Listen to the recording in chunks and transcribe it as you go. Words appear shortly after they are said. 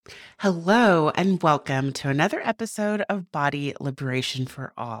Hello, and welcome to another episode of Body Liberation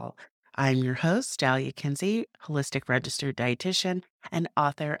for All. I'm your host, Dahlia Kinsey, holistic registered dietitian and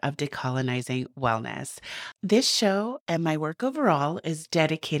author of Decolonizing Wellness. This show and my work overall is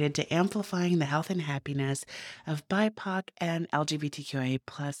dedicated to amplifying the health and happiness of BIPOC and LGBTQIA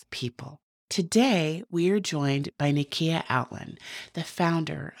plus people. Today, we are joined by Nakia Outland, the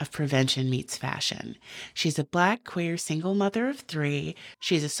founder of Prevention Meets Fashion. She's a Black queer single mother of three.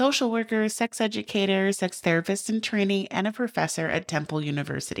 She's a social worker, sex educator, sex therapist in training, and a professor at Temple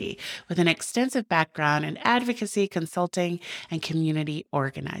University with an extensive background in advocacy, consulting, and community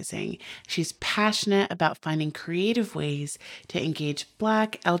organizing. She's passionate about finding creative ways to engage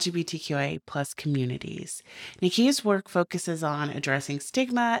Black LGBTQIA plus communities. Nikia's work focuses on addressing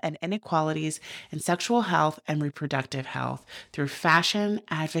stigma and inequalities in sexual health and reproductive health through fashion,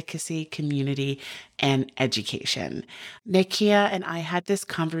 advocacy, community, and education. Nakia and I had this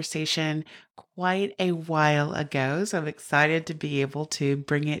conversation quite a while ago, so I'm excited to be able to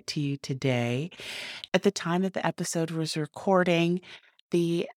bring it to you today. At the time that the episode was recording,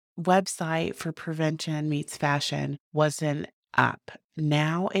 the website for Prevention Meets Fashion wasn't up.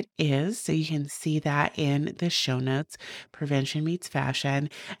 Now it is, so you can see that in the show notes, Prevention Meets Fashion,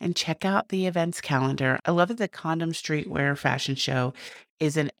 and check out the events calendar. I love that the Condom Streetwear Fashion Show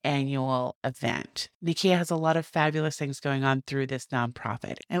is an annual event. Nakia has a lot of fabulous things going on through this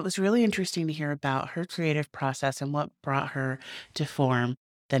nonprofit. And it was really interesting to hear about her creative process and what brought her to form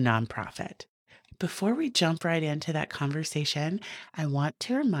the nonprofit. Before we jump right into that conversation, I want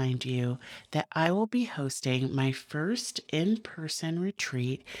to remind you that I will be hosting my first in-person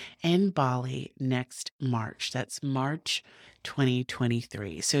retreat in Bali next March. That's March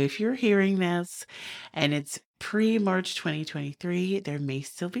 2023. So if you're hearing this and it's pre-March 2023, there may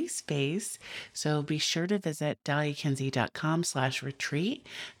still be space. So be sure to visit dahliakinsey.com/retreat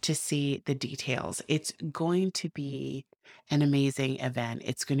to see the details. It's going to be an amazing event.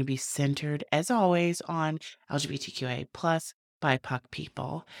 It's going to be centered, as always, on LGBTQIA plus BIPOC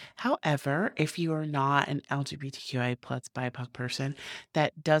people. However, if you are not an LGBTQIA plus BIPOC person,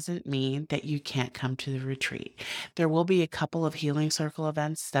 that doesn't mean that you can't come to the retreat. There will be a couple of healing circle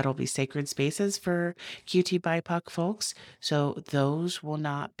events that'll be sacred spaces for QT BIPOC folks. So those will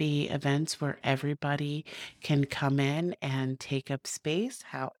not be events where everybody can come in and take up space.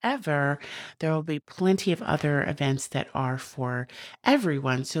 However, there will be plenty of other events that are for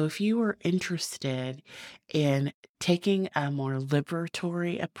everyone. So if you are interested in taking a more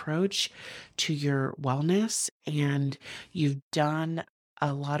liberatory approach to your wellness and you've done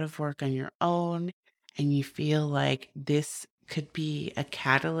a lot of work on your own and you feel like this could be a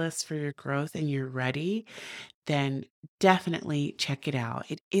catalyst for your growth and you're ready, then definitely check it out.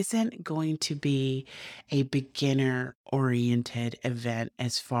 It isn't going to be a beginner oriented event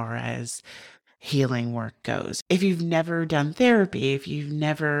as far as healing work goes. If you've never done therapy, if you've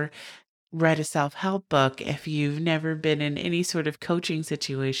never read a self-help book, if you've never been in any sort of coaching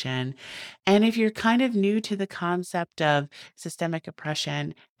situation, and if you're kind of new to the concept of systemic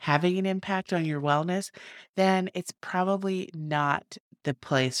oppression having an impact on your wellness, then it's probably not the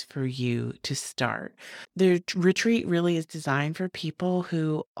place for you to start. The retreat really is designed for people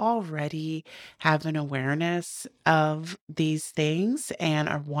who already have an awareness of these things and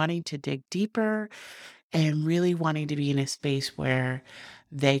are wanting to dig deeper and really wanting to be in a space where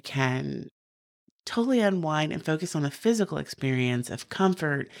they can totally unwind and focus on the physical experience of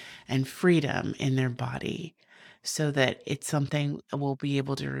comfort and freedom in their body so that it's something we'll be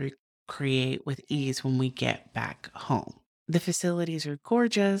able to recreate with ease when we get back home. The facilities are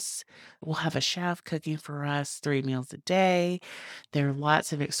gorgeous. We'll have a chef cooking for us 3 meals a day. There are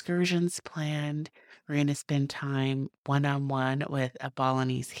lots of excursions planned. We're going to spend time one-on-one with a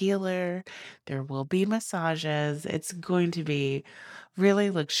Balinese healer. There will be massages. It's going to be really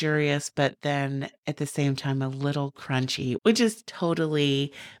luxurious, but then at the same time, a little crunchy, which is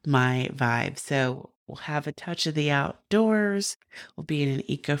totally my vibe. So we'll have a touch of the outdoors. We'll be in an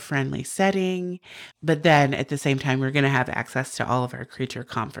eco-friendly setting, but then at the same time, we're going to have access to all of our creature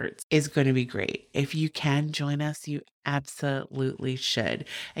comforts. It's going to be great. If you can join us, you absolutely should.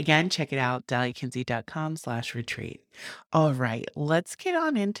 Again, check it out, dahliakinsey.com/retreat. All right, let's get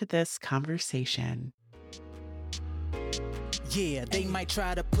on into this conversation. Yeah, they might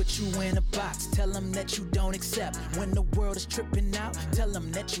try to put you in a box. Tell them that you don't accept. When the world is tripping out, tell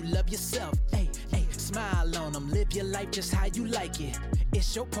them that you love yourself. Hey, hey, Smile on them, live your life just how you like it.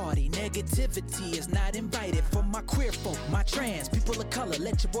 It's your party, negativity is not invited. For my queer folk, my trans, people of color,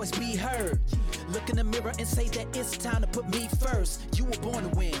 let your voice be heard. Look in the mirror and say that it's time to put me first. You were born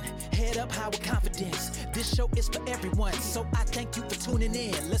to win, head up high with confidence. This show is for everyone, so I thank you for tuning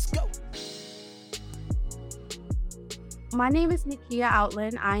in. Let's go. My name is Nakia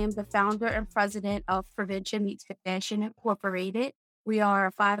Outland. I am the founder and president of Prevention Meets Fashion Incorporated. We are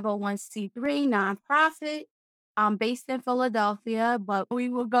a 501c3 nonprofit based in Philadelphia, but we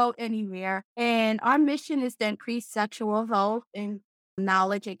will go anywhere. And our mission is to increase sexual health and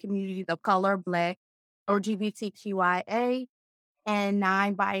knowledge in communities of color, Black, LGBTQIA, and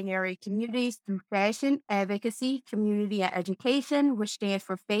non-binary communities through fashion, advocacy, community, and education, which stands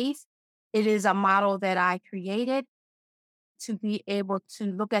for FACE. It is a model that I created to be able to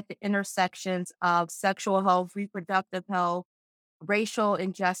look at the intersections of sexual health, reproductive health, racial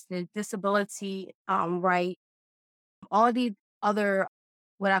injustice, disability, right, all these other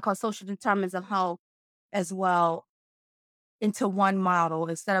what I call social determinants of health as well into one model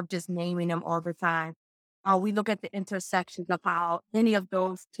instead of just naming them all the time. We look at the intersections of how any of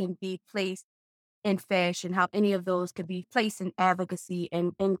those can be placed in fashion, how any of those could be placed in advocacy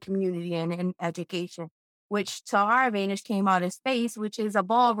and in community and in education, which to our advantage came out in space, which is a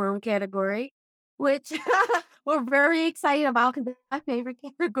ballroom category, which we're very excited about because my favorite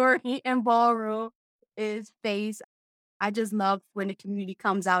category in ballroom is space. I just love when the community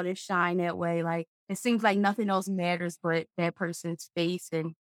comes out and shine that way. Like it seems like nothing else matters but that person's face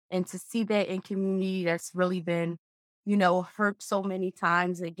and to see that in community that's really been, hurt so many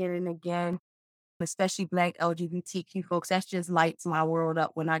times again and again, especially Black LGBTQ folks. That just lights my world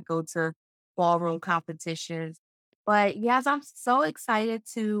up when I go to ballroom competitions. But yes, I'm so excited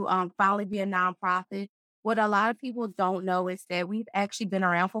to finally be a nonprofit. What a lot of people don't know is that we've actually been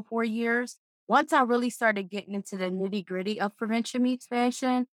around for 4 years. Once I really started getting into the nitty gritty of prevention meets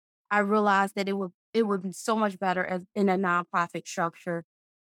fashion, I realized that it would be so much better as in a nonprofit structure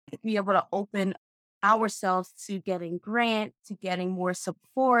to be able to open ourselves to getting grants, to getting more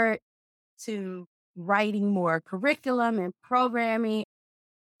support, to writing more curriculum and programming.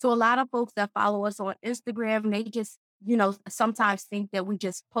 So a lot of folks that follow us on Instagram, they just, sometimes think that we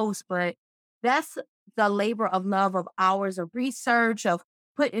just post, but that's the labor of love of hours of research, of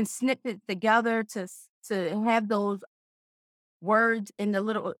putting snippets together to have those words in the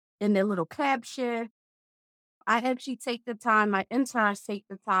little caption. I actually take the time, my interns take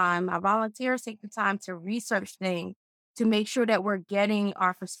the time, my volunteers take the time to research things to make sure that we're getting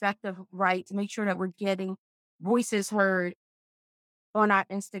our perspective right, to make sure that we're getting voices heard on our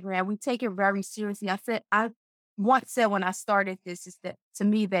Instagram. We take it very seriously. I once said when I started this is that to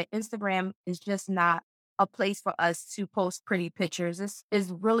me that Instagram is just not a place for us to post pretty pictures. This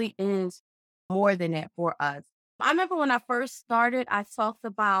is really is more than that for us. I remember when I first started, I talked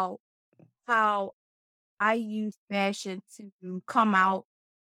about how I use fashion to come out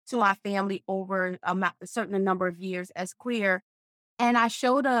to my family over a certain number of years as queer. And I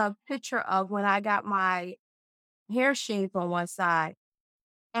showed a picture of when I got my hair shaved on one side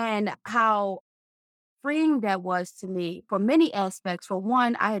and how freeing that was to me for many aspects. For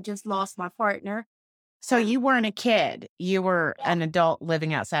one, I had just lost my partner. So you weren't a kid, you were Yeah. an adult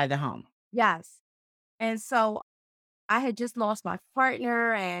living outside the home. Yes. And so I had just lost my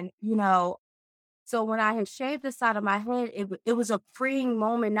partner and, so when I had shaved the side of my head, it was a freeing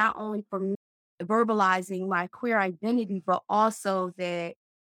moment, not only for me verbalizing my queer identity, but also that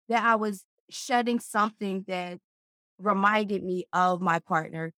I was shedding something that reminded me of my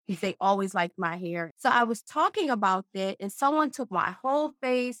partner because they always liked my hair. So I was talking about that, and someone took my whole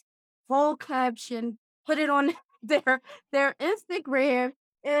face, full caption, put it on their Instagram,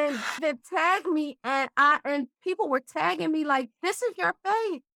 and they tagged me, and people were tagging me like, "This is your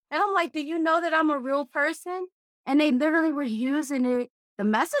face," and I'm like, "Do you know that I'm a real person?" And they literally were using it. The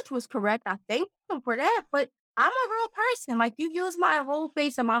message was correct. I thank them for that, but I'm a real person. Like you use my whole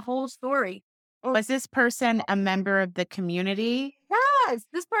face and my whole story. Was this person a member of the community? Yes,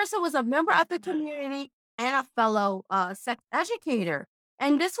 this person was a member of the community and a fellow sex educator.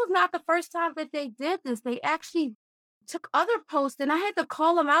 And this was not the first time that they did this. They actually took other posts and I had to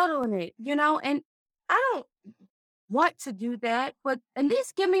call them out on it, and I don't want to do that, but at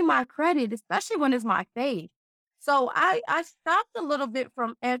least give me my credit, especially when it's my face. So I stopped a little bit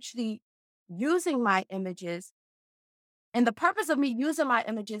from actually using my images. And the purpose of me using my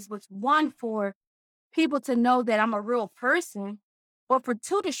images was one for people to know that I'm a real person, but for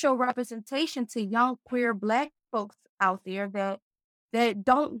two, to show representation to young queer Black folks out there that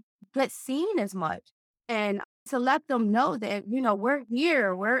don't get seen as much. And to let them know that, we're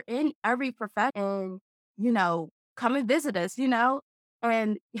here, we're in every profession, and, come and visit us,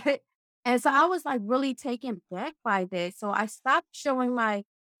 And and so I was like really taken back by this. So I stopped showing my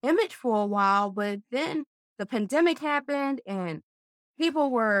image for a while, but then the pandemic happened and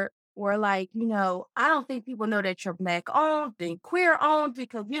people were like, I don't think people know that you're black owned and queer owned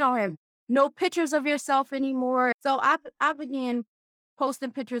because you don't have no pictures of yourself anymore. So I began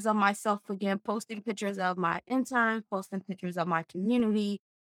posting pictures of myself again, posting pictures of my interns, posting pictures of my community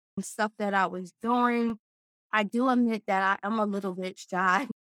and stuff that I was doing. I do admit that I am a little bit shy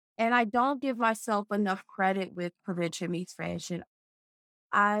and I don't give myself enough credit with Prevention Meets Fashion.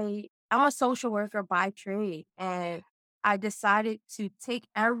 I'm a social worker by trade, and I decided to take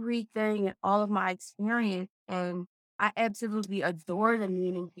everything and all of my experience, and I absolutely adore the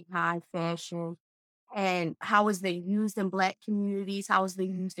meaning behind fashion and how is they used in Black communities, how is they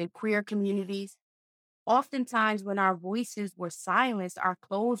used in queer communities. Oftentimes, when our voices were silenced, our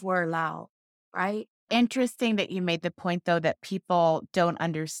clothes were loud, right? Interesting that you made the point, though, that people don't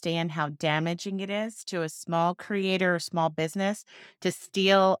understand how damaging it is to a small creator or small business to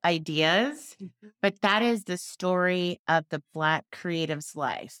steal ideas. Mhm. But that is the story of the Black creative's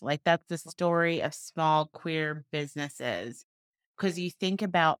life. Like, that's the story of small queer businesses. Because you think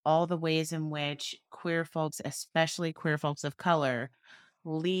about all the ways in which queer folks, especially queer folks of color,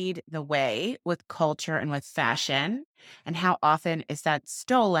 lead the way with culture and with fashion, and how often is that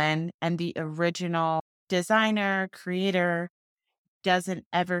stolen, and the original designer, creator doesn't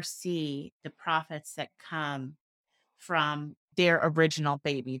ever see the profits that come from their original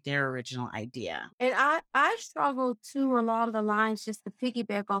baby, their original idea. And I struggle too along the lines, just to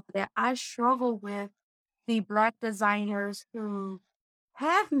piggyback off of that. I struggle with the Black designers who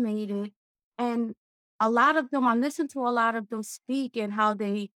have made it, and a lot of them, I listen to a lot of them speak and how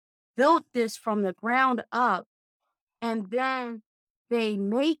they built this from the ground up, and then they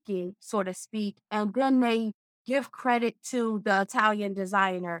make it, so to speak, and then they give credit to the Italian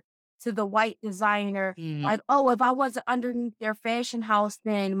designer, to the white designer, Mm. like, "Oh, if I wasn't underneath their fashion house,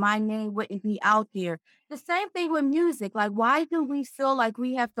 then my name wouldn't be out there." The same thing with music, like, why do we feel like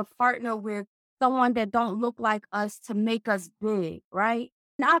we have to partner with someone that don't look like us to make us big, right?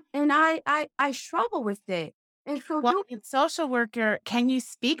 And I struggle with that. And so Well, you social worker, can you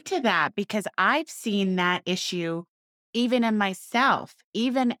speak to that? Because I've seen that issue even in myself,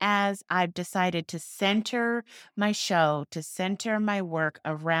 even as I've decided to center my show, to center my work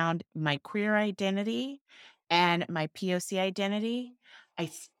around my queer identity and my POC identity, I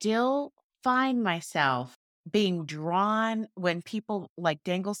still find myself being drawn when people like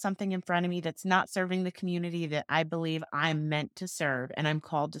dangle something in front of me that's not serving the community that I believe I'm meant to serve and I'm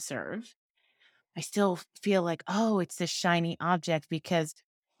called to serve. I still feel like, "Oh, it's this shiny object," because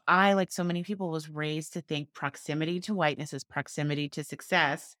I, like so many people, was raised to think proximity to whiteness is proximity to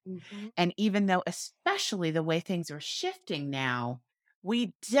success. Mhm, And even though, especially the way things are shifting now,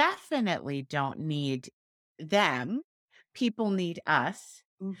 we definitely don't need them. People need us.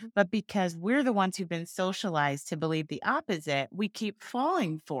 mhm, But because we're the ones who've been socialized to believe the opposite, we keep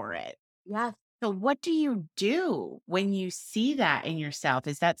falling for it. yes. So, what do you do when you see that in yourself?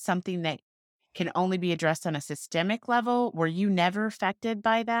 Is that something that can only be addressed on a systemic level? Were you never affected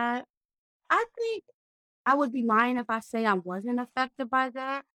by that? I think I would be lying if I say I wasn't affected by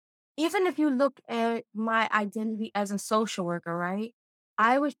that. Even if you look at my identity as a social worker, right?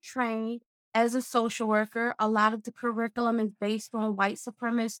 I was trained as a social worker. A lot of the curriculum is based on white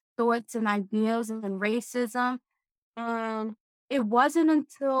supremacist thoughts and ideals and racism. And it wasn't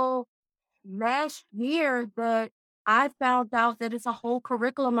until last year that I found out that it's a whole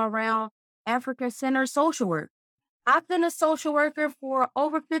curriculum around African centered social work. I've been a social worker for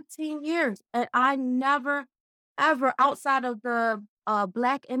over 15 years, and I never, ever, outside of the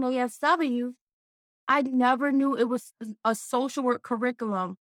Black NASW, I never knew it was a social work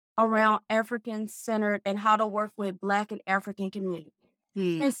curriculum around African centered and how to work with Black and African communities.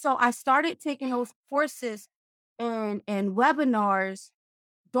 Hmm. And so I started taking those courses and webinars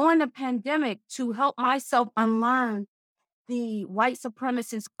during the pandemic to help myself unlearn the white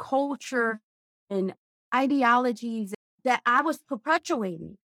supremacist culture and ideologies that I was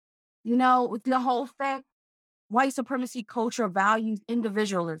perpetuating. With the whole fact white supremacy culture values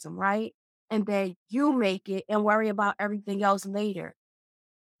individualism, right? And that you make it and worry about everything else later.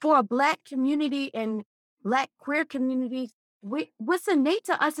 For a Black community and Black queer communities, what's innate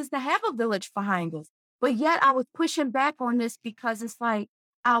to us is to have a village behind us. But yet I was pushing back on this because it's like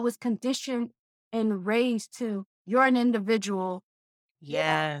I was conditioned and raised to, you're an individual.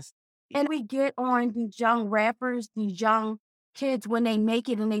 Yeah. Yes. And we get on these young rappers, these young kids when they make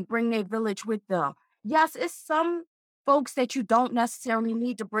it and they bring their village with them. Yes, it's some folks that you don't necessarily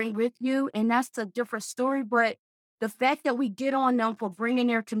need to bring with you, and that's a different story. But the fact that we get on them for bringing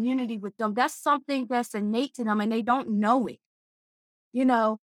their community with them, that's something that's innate to them, and they don't know it. You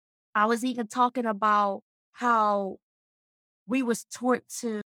know, I was even talking about how we was taught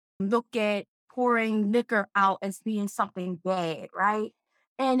to look at pouring liquor out as being something bad, right?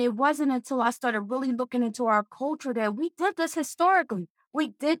 And it wasn't until I started really looking into our culture that we did this historically. We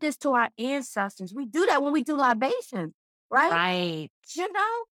did this to our ancestors. We do that when we do libations, right? Right. You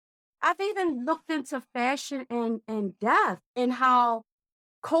know, I've even looked into fashion and death and how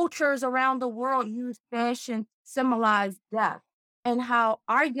cultures around the world use fashion to symbolize death and how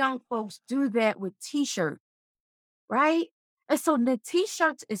our young folks do that with t-shirts, right? And so the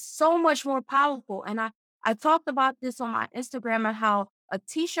t-shirts is so much more powerful. And I talked about this on my Instagram and how a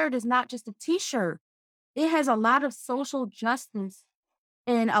t-shirt is not just a t-shirt. It has a lot of social justice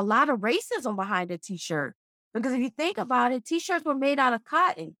and a lot of racism behind a t-shirt. Because if you think about it, t-shirts were made out of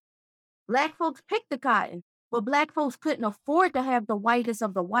cotton. Black folks picked the cotton, but Black folks couldn't afford to have the whitest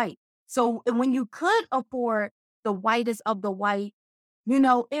of the white. So and when you could afford the whitest of the white,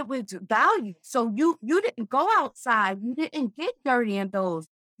 it was valued. So you didn't go outside. You didn't get dirty in those.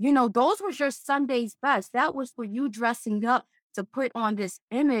 Those was your Sunday's best. That was for you dressing up to put on this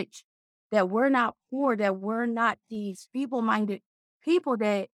image that we're not poor, that we're not these feeble-minded people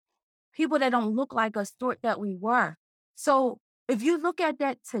that don't look like us thought that we were. So if you look at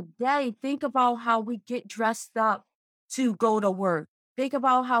that today, think about how we get dressed up to go to work. Think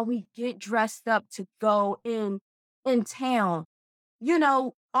about how we get dressed up to go in town.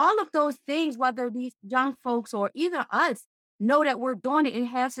 All of those things, whether these young folks or even us know that we're doing it, it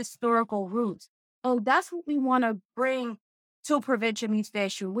has historical roots. And that's what we want to bring to Prevention Meets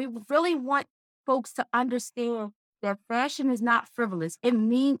Fashion. We really want folks to understand that fashion is not frivolous. It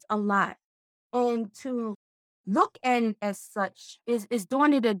means a lot. And to look at it as such is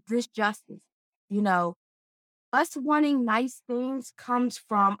doing it a disjustice. You know, us wanting nice things comes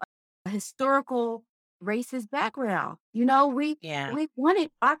from a historical racist background. We Yeah. we wanted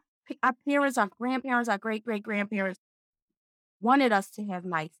our parents, our grandparents, our great great grandparents wanted us to have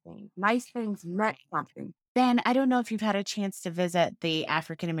nice things. Nice things meant something. Ben, I don't know if you've had a chance to visit the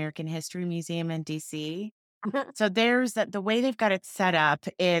African American History Museum in DC. So there's the way they've got it set up.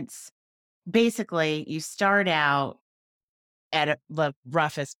 It's basically you start out at the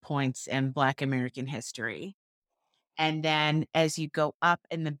roughest points in Black American history. And then as you go up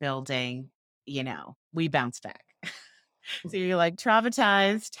in the building, we bounce back. So you're like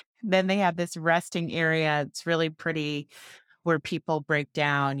traumatized. Then they have this resting area. It's really pretty where people break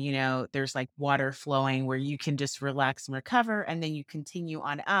down. There's like water flowing where you can just relax and recover. And then you continue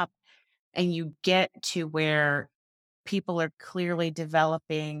on up and you get to where people are clearly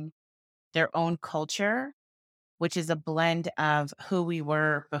developing their own culture, which is a blend of who we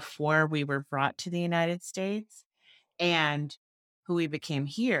were before we were brought to the United States and who we became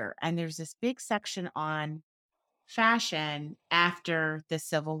here. And there's this big section on fashion after the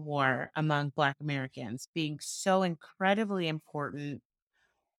Civil War among Black Americans being so incredibly important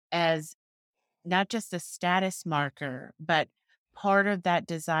as not just a status marker, but part of that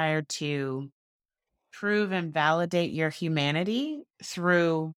desire to prove and validate your humanity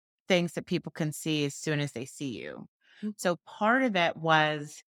through things that people can see as soon as they see you. Mm. So part of it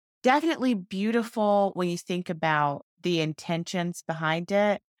was definitely beautiful when you think about the intentions behind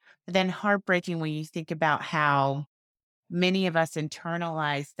it, but then heartbreaking when you think about how many of us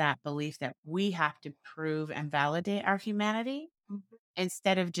internalize that belief that we have to prove and validate our humanity Mhm.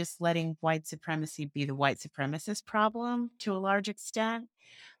 instead of just letting white supremacy be the white supremacist problem to a large extent.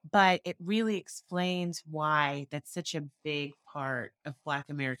 But it really explains why that's such a big part of Black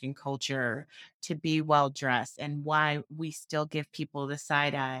American culture to be well dressed and why we still give people the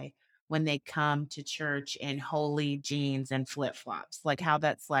side eye when they come to church in holy jeans and flip flops. Like how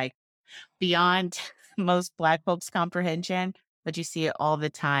that's like beyond most Black folks' comprehension, but you see it all the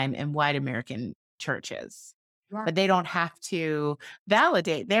time in white American churches. Yeah. But they don't have to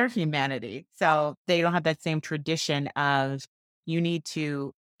validate their humanity. So they don't have that same tradition of you need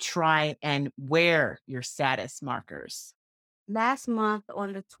to try and wear your status markers. Last month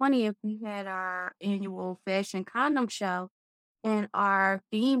on the 20th, we had our annual fashion condom show, and our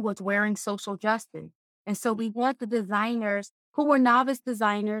theme was wearing social justice. And so we want the designers who were novice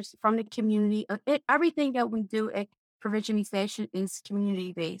designers from the community. Everything that we do at Prevention Meets Fashion is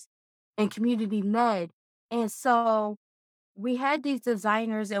community based and community led. And so we had these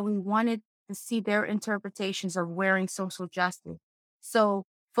designers and we wanted to see their interpretations of wearing social justice. So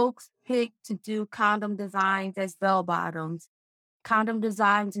folks picked to do condom designs as bell bottoms, condom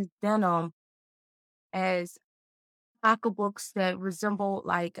designs as denim, as pocketbooks that resemble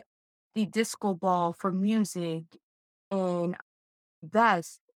like the disco ball for music and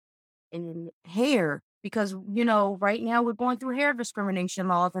vests and hair. Because, right now we're going through hair discrimination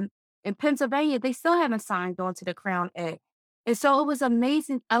laws, and in Pennsylvania, they still haven't signed on to the Crown Act. And so it was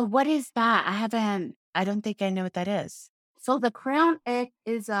amazing. Oh, what is that? I don't think I know what that is. So the Crown Act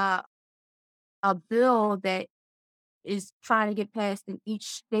is a bill that is trying to get passed in each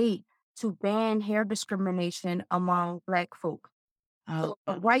state to ban hair discrimination among Black folk. Oh, So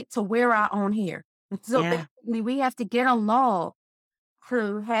a right to wear our own hair. So yeah. basically, we have to get a law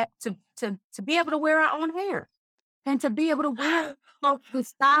to have to be able to wear our own hair and to be able to wear the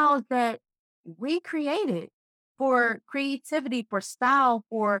styles that we created for creativity, for style,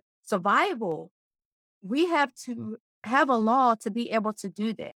 for survival. We have to have a law to be able to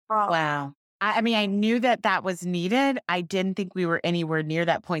do that. Wow. I mean, I knew that that was needed. I didn't think we were anywhere near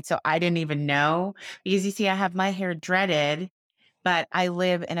that point, so I didn't even know. Because you see, I have my hair dreaded, but I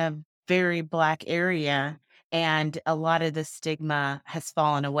live in a very Black area, and a lot of the stigma has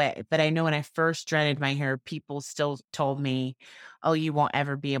fallen away. But I know when I first dreaded my hair, people still told me, "Oh, you won't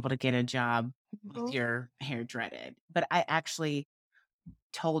ever be able to get a job with Mhm. your hair dreaded." But I actually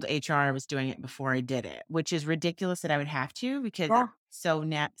told HR I was doing it before I did it, which is ridiculous that I would have to because Yeah,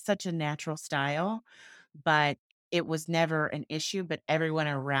 such a natural style, but it was never an issue, but everyone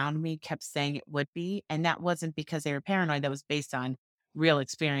around me kept saying it would be, and that wasn't because they were paranoid, that was based on real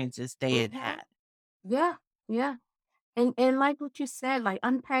experiences they had mhm. had. Yeah, yeah. And like what you said, like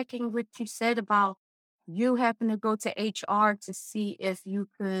unpacking what you said about you having to go to HR to see if you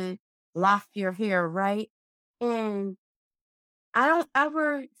could lock your hair, right? And I don't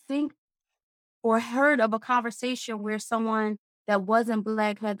ever think or heard of a conversation where someone that wasn't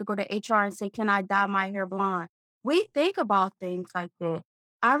Black had to go to HR and say, "Can I dye my hair blonde?" We think about things like that.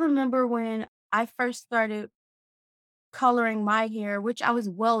 I remember when I first started coloring my hair, which I was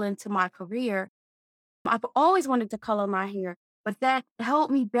well into my career. I've always wanted to color my hair, but that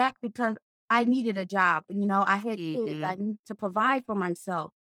held me back because I needed a job. I had kids. I Mhm. need to provide for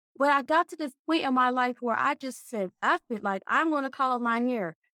myself. But I got to this point in my life where I just said, "F it, like I'm going to color my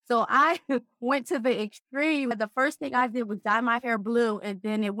hair." So I went to the extreme. The first thing I did was dye my hair blue, and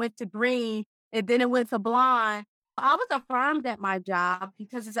then it went to green, and then it went to blonde. I was affirmed at my job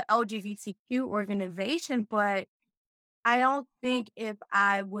because it's an LGBTQ organization, but I don't think if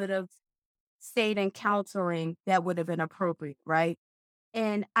I would have stayed in counseling, that would have been appropriate, right?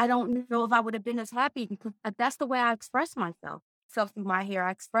 And I don't know if I would have been as happy because that's the way I express myself. Self through my hair,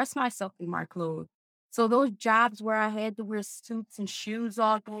 I express myself through my clothes. So those jobs where I had to wear suits and shoes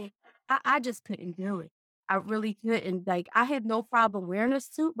all day, I just couldn't do it. I really couldn't. Like I had no problem wearing a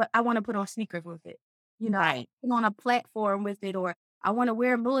suit, but I want to put on sneakers with it. I Right. put on a platform with it, or I want to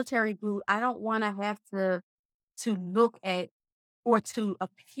wear a military boot. I don't want to have to look at or to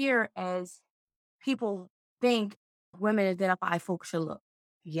appear as people think women identified folks should look.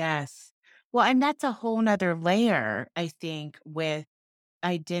 Yes. Well, and that's a whole nother layer, I think, with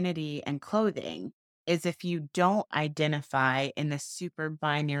identity and clothing is if you don't identify in the super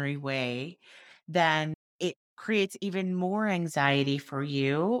binary way, then it creates even more anxiety for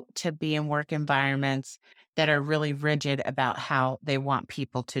you to be in work environments that are really rigid about how they want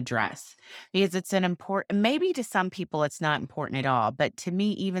people to dress. Because it's an important, maybe to some people it's not important at all. But to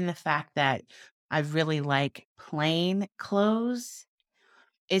me, even the fact that I really like plain clothes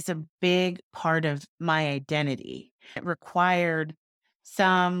is a big part of my identity. It required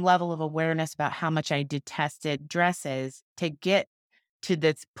some level of awareness about how much I detested dresses to get to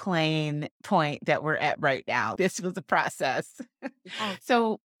this plain point that we're at right now. This was a process. Oh,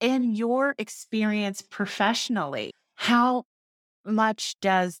 So, in your experience professionally, how much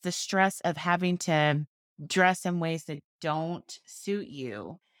does the stress of having to dress in ways that don't suit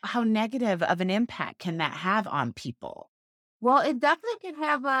you, how negative of an impact can that have on people? well, it definitely can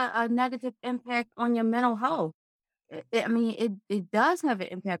have a negative impact on your mental health. I mean, it does have an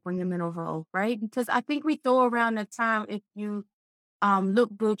impact on your mental health, right? Because I think we throw around the time if you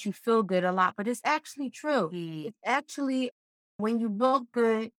look good, you feel good a lot, but it's actually true. Mm. It's actually when you look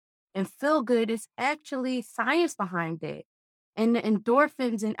good and feel good, it's actually science behind it. And the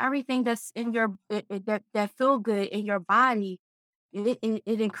endorphins and everything that's in that feel good in your body, it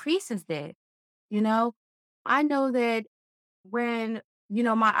increases that. You know, I know that when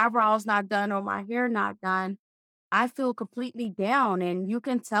my eyebrows not done or my hair not done, I feel completely down, and you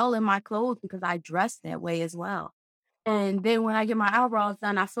can tell in my clothes because I dress that way as well. And then when I get my eyebrows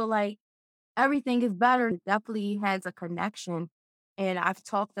done, I feel like everything is better. It definitely has a connection. And I've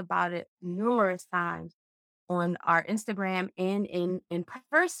talked about it numerous times on our Instagram and in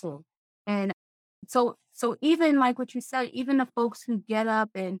person. And So even like what you said, even the folks who get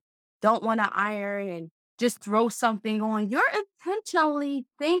up and don't want to iron and just throw something on, you're intentionally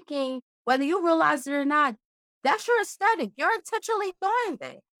thinking, whether you realize it or not, that's your aesthetic. You're intentionally throwing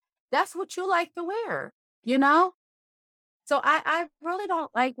that. That's what you like to wear, you know? So I really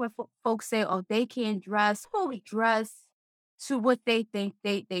don't like when folks say, "Oh, they can't dress." People dress to what they think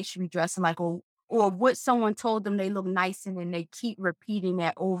they should be dressing like, or what someone told them they look nice in, and they keep repeating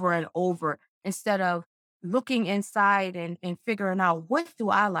that over and over instead of looking inside and figuring out what do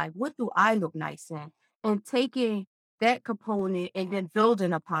I like, what do I look nice in, and taking that component and then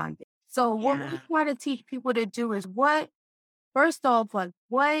building upon it. So what we Yeah. try to teach people to do is what first off,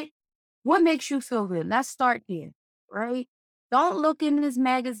 like what makes you feel good? Let's start there, right? Don't look in this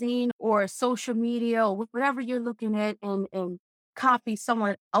magazine or social media or whatever you're looking at and copy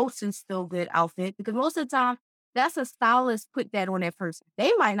someone else's feel good outfit, because most of the time that's a stylist put that on that person.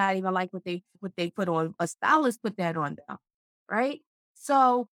 They might not even like what they put on. A stylist put that on them, right?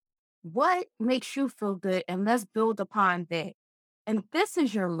 So what makes you feel good? And let's build upon that. And this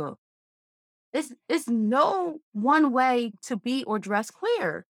is your look. It's no one way to be or dress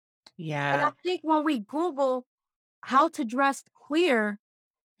queer. And I Yeah. think when we Google how to dress queer,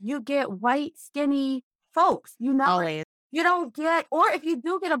 you get white, skinny folks, Always. you don't get, or if you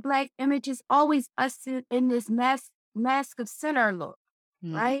do get a black image, it's always us in this mask of sinner look,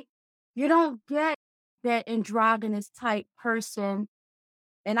 Mm. right? You don't get that androgynous type person,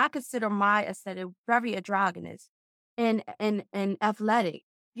 and I consider my aesthetic very androgynous and athletic.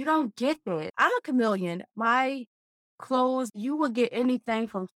 You don't get that. I'm a chameleon. My clothes, you will get anything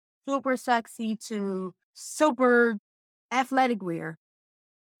from super sexy to super athletic wear.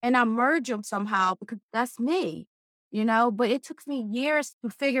 And I merge them somehow because that's me, but it took me years to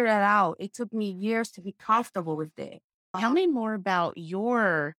figure that out. It took me years to be comfortable with that. Tell me more about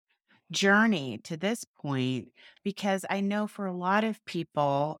your journey to this point, because I know for a lot of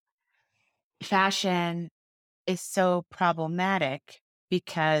people, fashion is so problematic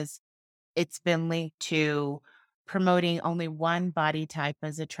because it's been linked to promoting only one body type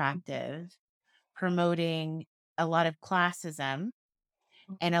as attractive, promoting a lot of classism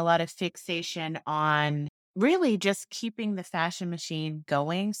and a lot of fixation on really just keeping the fashion machine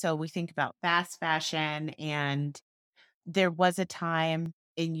going. So we think about fast fashion, and there was a time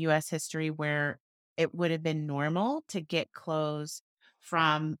in US history where it would have been normal to get clothes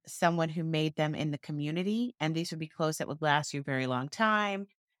from someone who made them in the community, and these would be clothes that would last you a very long time.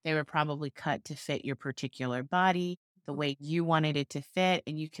 They were probably cut to fit your particular body the way you wanted it to fit,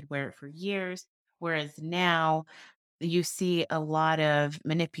 and you could wear it for years. Whereas now, you see a lot of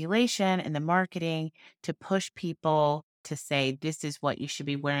manipulation in the marketing to push people to say, this is what you should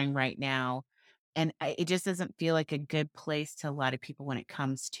be wearing right now. And it just doesn't feel like a good place to a lot of people when it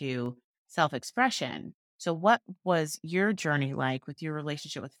comes to self expression. So, what was your journey like with your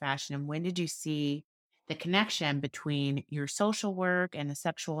relationship with fashion? And when did you see the connection between your social work and the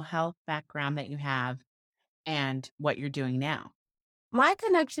sexual health background that you have and what you're doing now? My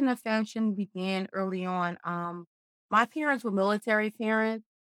connection to fashion began early on. My parents were military parents.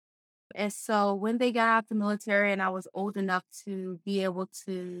 And so when they got out the military and I was old enough to be able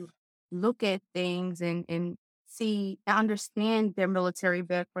to look at things and see, understand their military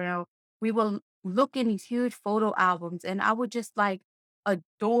background, we would look in these huge photo albums, and I would just like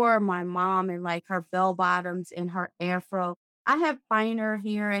adore my mom and like her bell bottoms and her afro. I have finer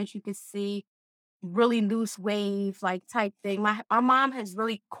hair, as you can see, really loose wave, like type thing. My mom has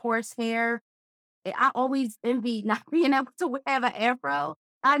really coarse hair. I always envy not being able to have an afro.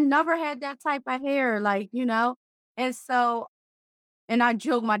 I never had that type of hair, and so, and I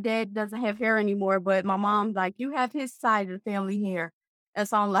joke my dad doesn't have hair anymore, but my mom like, "You have his side of the family hair." And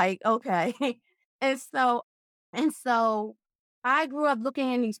so I'm like, "Okay." And so and so I grew up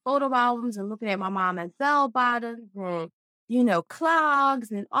looking in these photo albums and looking at my mom at bell bottoms and,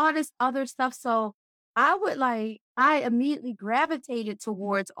 clogs and all this other stuff. So I immediately gravitated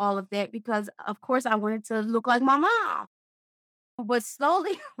towards all of that because of course I wanted to look like my mom. But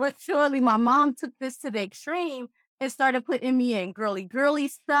slowly but surely, my mom took this to the extreme and started putting me in girly, girly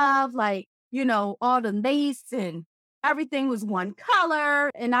stuff, like, all the lace and everything was one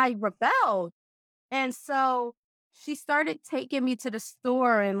color. And I rebelled. And so she started taking me to the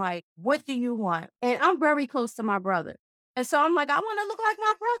store and like, what do you want? And I'm very close to my brother. And so I'm like, I want to look like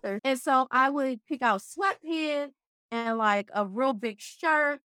my brother. And so I would pick out sweatpants and like a real big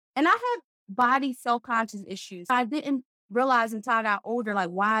shirt. And I had body self-conscious issues. I didn't realize until I got older, like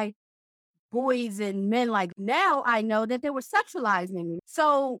why boys and men, like now I know that they were sexualizing me.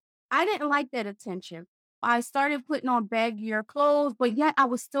 So I didn't like that attention. I started putting on baggier clothes, but yet I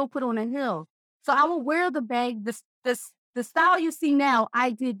was still put on a hill. So I would wear the bag, the style you see now,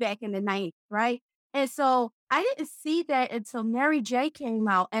 I did back in the 90s, right? And so I didn't see that until Mary J came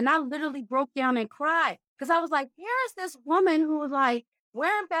out, and I literally broke down and cried because I was like, here's this woman who was like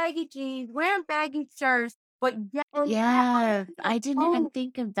wearing baggy jeans, wearing baggy shirts, but yet and had all Yes, these I didn't even clothes.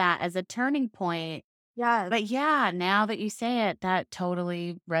 think of that as a turning point. Yes. But yeah, now that you say it, that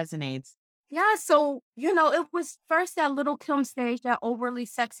totally resonates. Yeah, so, it was first that Little Kim stage, that overly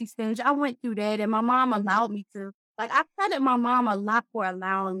sexy stage. I went through that and my mom allowed me to. Like, I credit my mom a lot for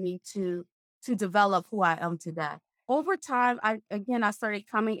allowing me to develop who I am today. Over time, I started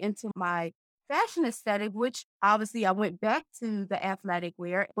coming into my fashion aesthetic, which obviously I went back to the athletic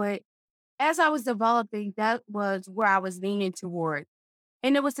wear. But as I was developing, that was where I was leaning toward.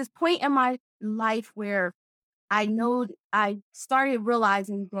 And there was this point in my life where I started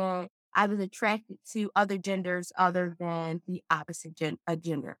realizing that I was attracted to other genders other than the opposite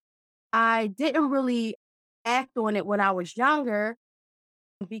gender. I didn't really act on it when I was younger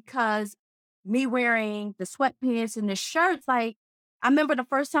because me wearing the sweatpants and the shirts, like, I remember the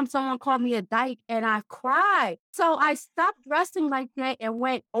first time someone called me a dyke and I cried. So I stopped dressing like that and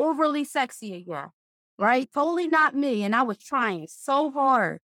went overly sexy again, right? Totally not me. And I was trying so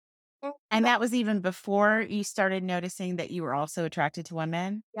hard. And that was even before you started noticing that you were also attracted to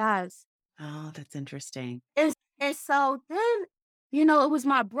women? Yes. Oh, that's interesting. And so then, it was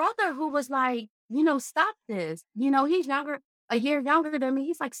my brother who was like, "Stop this." He's a year younger than me.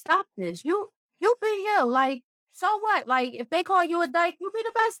 He's like, "Stop this. You be you. Like, so what? Like, if they call you a dyke, you be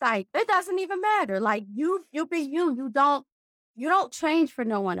the best dyke. It doesn't even matter. Like, you be you. You don't change for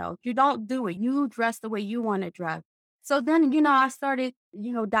no one else. You don't do it. You dress the way you want to dress." So then, I started,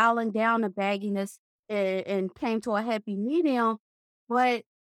 dialing down the bagginess and came to a happy medium. But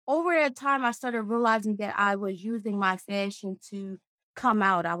over that time, I started realizing that I was using my fashion to come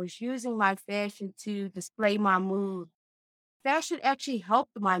out. I was using my fashion to display my mood. Fashion actually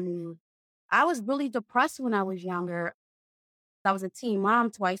helped my mood. I was really depressed when I was younger. I was a teen mom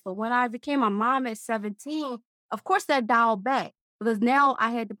twice, but when I became a mom at 17, of course that dialed back because now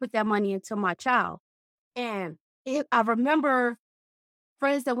I had to put that money into my child. And I remember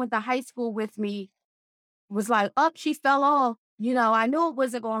friends that went to high school with me was like, "Up, she fell off." I knew it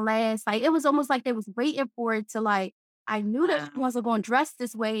wasn't gonna last. Like, it was almost like they was waiting for it to, like, I knew that she Wow. wasn't gonna dress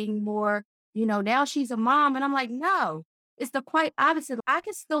this way anymore. Now she's a mom, and I'm like, "No, it's the quite opposite. I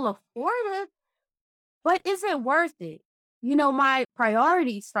can still afford it, but is it worth it?" My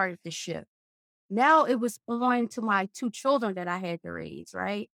priorities started to shift. Now it was on to my 2 children that I had to raise,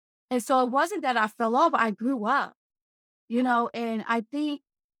 right? And so it wasn't that I fell off, I grew up, and I think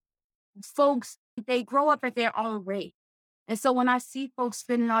folks, they grow up at their own rate. And so when I see folks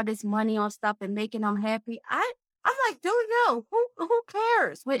spending all this money on stuff and making them happy, I'm like, "Do you? Who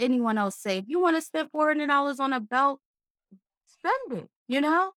cares what anyone else say? If you want to spend $400 on a belt, spend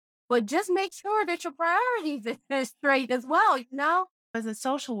it, But just make sure that your priorities is straight as well. As a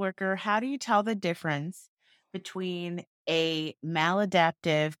social worker, how do you tell the difference between a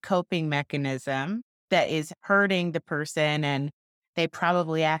maladaptive coping mechanism that is hurting the person and they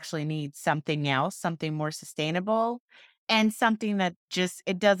probably actually need something else, something more sustainable, and something that just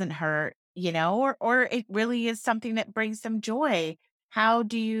it doesn't hurt, or it really is something that brings them joy? How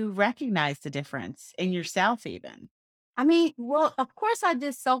do you recognize the difference in yourself even? I mean, well, of course I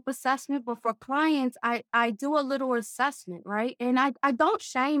did self-assessment, but for clients, I do a little assessment, right? And I don't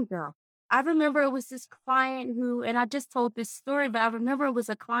shame them. I remember it was this client who, and I just told this story, but I remember it was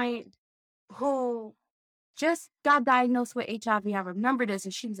a client who just got diagnosed with HIV. I remember this,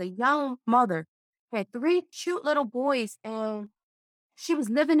 and she was a young mother, had 3 cute little boys, and she was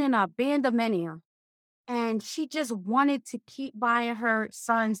living in a bandominium. And she just wanted to keep buying her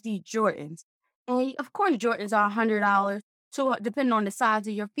sons these Jordans. And of course, Jordans are $100, so depending on the size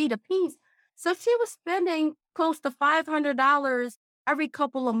of your feet a piece. So she was spending close to $500 every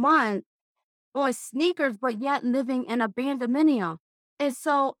couple of months on sneakers, but yet living in a bandominium. And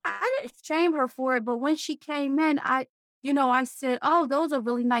so I didn't shame her for it. But when she came in, I said, "Oh, those are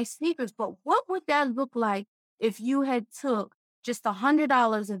really nice sneakers. But what would that look like if you had took just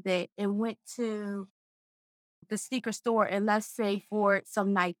 $100 of that and went to the sneaker store and let's say for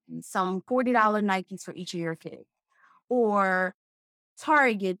some Nikes, some $40 Nikes for each of your kids, or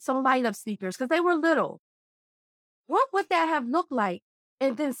Target, some light up sneakers because they were little. What would that have looked like?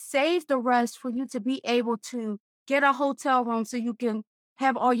 And then save the rest for you to be able to get a hotel room so you can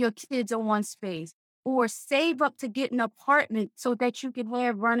have all your kids in one space, or save up to get an apartment so that you can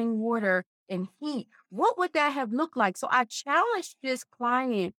have running water and heat. What would that have looked like?" So I challenged this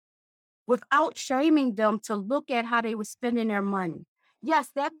client without shaming them to look at how they were spending their money. Yes,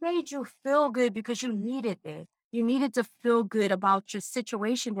 that made you feel good because you needed it. You needed to feel good about your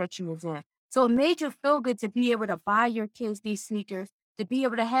situation that you was in. So it made you feel good to be able to buy your kids these sneakers, to be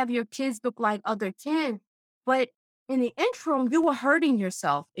able to have your kids look like other kids. But in the interim, you were hurting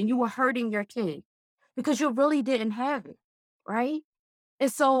yourself and you were hurting your kid because you really didn't have it, right?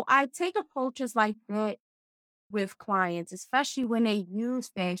 And so I take approaches like that with clients, especially when they use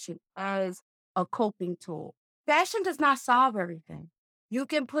fashion as a coping tool. Fashion does not solve everything. You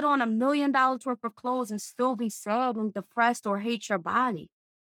can put on $1 million worth of clothes and still be sad and depressed or hate your body.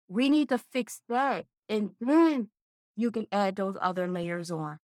 We need to fix that. And then you can add those other layers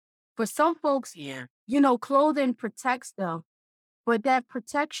on. For some folks, Yeah. clothing protects them, but that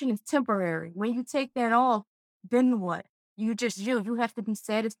protection is temporary. When you take that off, then what? You just you. You have to be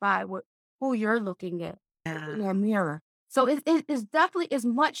satisfied with who you're looking at Yeah. in that mirror. So it's definitely is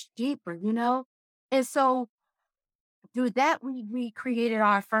much deeper. And so through that we created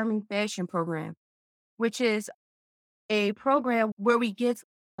our affirming fashion program, which is a program where we give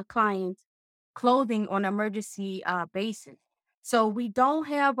a client clothing on emergency basis. So we don't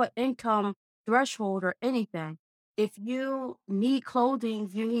have an income threshold or anything. If you need clothing,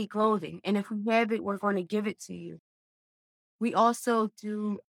 you need clothing. And if we have it, we're going to give it to you. We also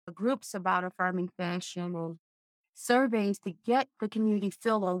do groups about affirming fashion and surveys to get the community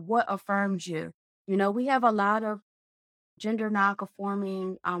feel on what affirms you. We have a lot of gender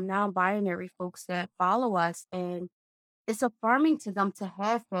non-conforming, non-binary folks that follow us, and it's affirming to them to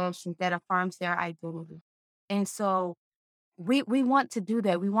have fashion that affirms their identity. And so we want to do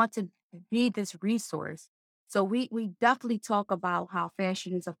that. We want to be this resource. So we definitely talk about how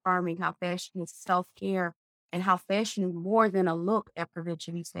fashion is affirming, how fashion is self-care, and how fashion is more than a look at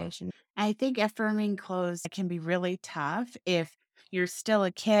prevention fashion. I think affirming clothes can be really tough if you're still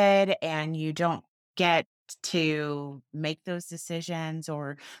a kid and you don't get to make those decisions,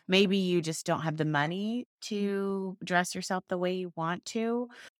 or maybe you just don't have the money to dress yourself the way you want to.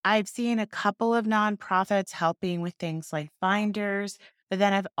 I've seen a couple of nonprofits helping with things like binders, but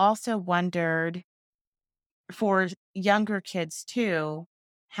then I've also wondered for younger kids too,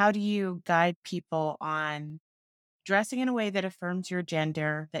 how do you guide people on dressing in a way that affirms your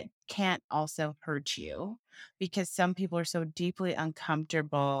gender that can't also hurt you? Because some people are so deeply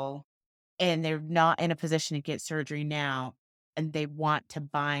uncomfortable and they're not in a position to get surgery now and they want to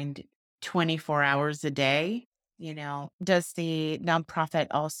bind 24 hours a day. Does the nonprofit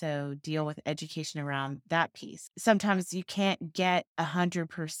also deal with education around that piece? Sometimes you can't get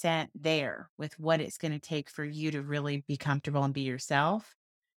 100% there with what it's going to take for you to really be comfortable and be yourself.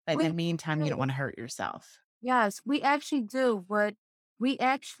 But in the We meantime, you don't do. want to hurt yourself. Yes, we actually do, but we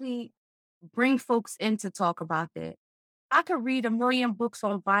actually bring folks in to talk about that. I could read a million books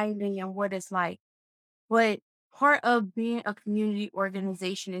on binding and what it's like, but part of being a community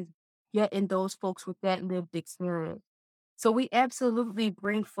organization is getting those folks with that lived experience. So we absolutely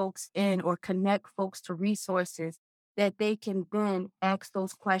bring folks in or connect folks to resources that they can then ask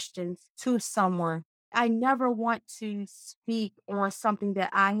those questions to someone. I never want to speak on something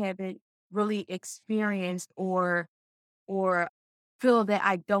that I haven't really experienced or feel that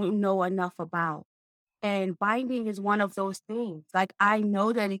I don't know enough about. And binding is one of those things. Like I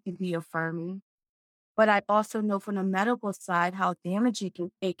know that it can be affirming, but I also know from the medical side how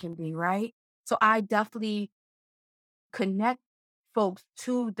damaging it can be, right? So I definitely connect folks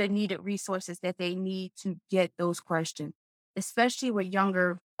to the needed resources that they need to get those questions, especially with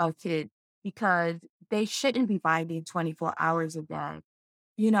younger kids, because they shouldn't be binding 24 hours a day.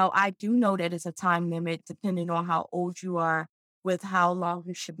 I do know that it's a time limit depending on how old you are with how long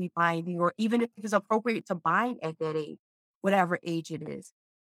you should be binding, or even if it's appropriate to bind at that age, whatever age it is.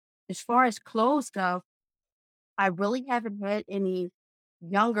 As far as clothes go, I really haven't had any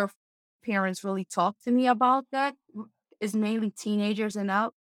younger parents really talk to me about that. It's mainly teenagers and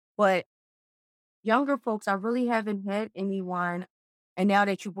up, but younger folks, I really haven't had anyone. And now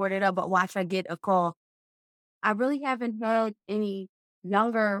that you brought it up, but watch, I get a call. I really haven't had any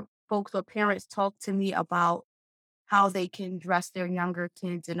younger folks or parents talk to me about how they can dress their younger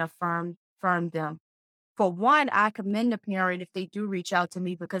kids and affirm them. For one, I commend the parent if they do reach out to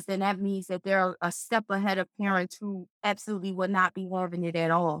me because then that means that they're a step ahead of parents who absolutely would not be having it at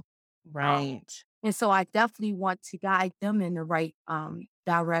all. Um, Right. and so I definitely want to guide them in the right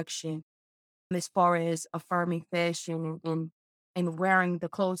direction as far as affirming fashion and wearing the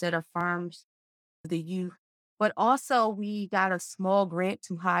clothes that affirms the youth. But also we got a small grant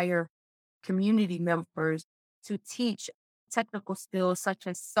to hire community members to teach technical skills such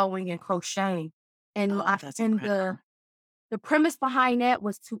as sewing and crocheting. And Oh, that's in the incredible. the premise behind that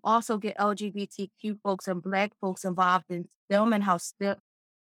was to also get LGBTQ folks and Black folks involved in STEM and how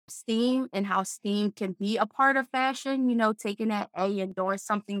STEAM and how STEAM can be a part of fashion, taking that A and doing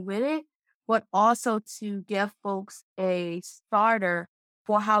something with it, but also to give folks a starter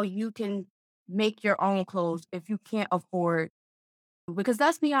for how you can make your own clothes if you can't afford. Because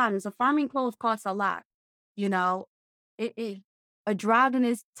let's be honest, a farming clothes costs a lot. You know, it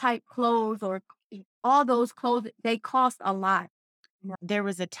androgynous type clothes or all those clothes, they cost a lot. There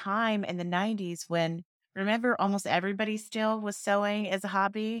was a time in the 90s when, remember, almost everybody still was sewing as a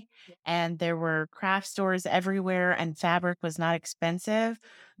hobby, and there were craft stores everywhere, and fabric was not expensive.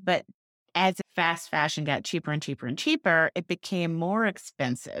 But as fast fashion got cheaper and cheaper and cheaper, it became more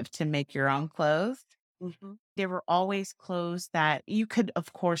expensive to make your own clothes. Mhm. There were always clothes that you could,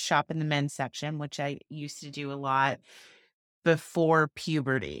 of course, shop in the men's section, which I used to do a lot before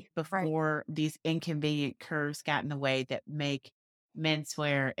puberty, Right, before these inconvenient curves got in the way that make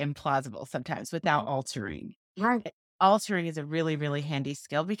menswear implausible sometimes without mhm, altering. right. Altering is a really, really handy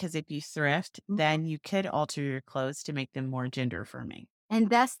skill because if you thrift, Mhm. then you could alter your clothes to make them more gender affirming. And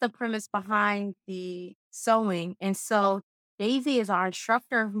that's the premise behind the sewing. And so Daisy is our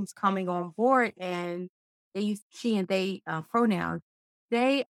instructor who's coming on board, and they use she and they pronouns.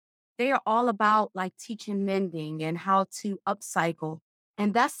 They they are all about like teaching mending and how to upcycle.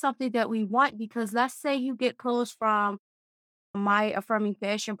 And that's something that we want because let's say you get clothes from my affirming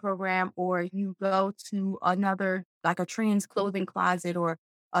fashion program, or you go to another, like a trans clothing closet or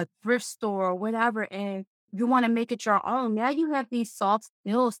a thrift store or whatever, and you want to make it your own. Now you have these soft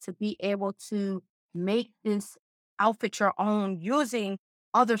skills to be able to make this outfit your own using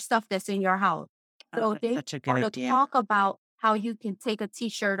other stuff that's in your house. Oh, So that's they such a good sort of idea. talk about how you can take a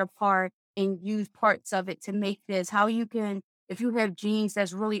t-shirt apart and use parts of it to make this, how you can, if you have jeans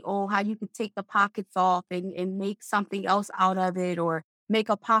that's really old, how you can take the pockets off and make something else out of it, or make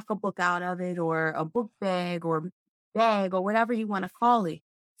a pocketbook out of it, or a book bag, or whatever you want to call it.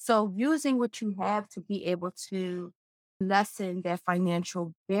 So using what you have to be able to lessen that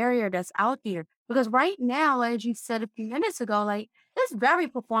financial barrier that's out there. Because right now, as you said a few minutes ago, like it's very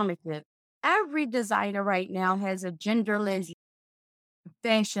performative. Every designer right now has a genderless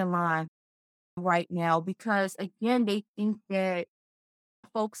fashion line right now because again, they think that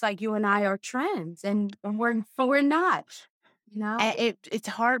folks like you and I are trends, and we're not, you know? It's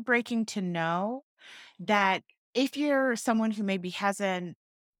heartbreaking to know that if you're someone who maybe hasn't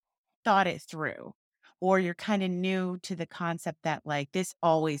thought it through, or you're kind of new to the concept that like this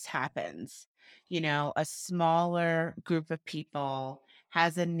always happens. A smaller group of people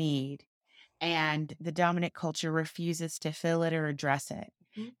has a need and the dominant culture refuses to fill it or address it.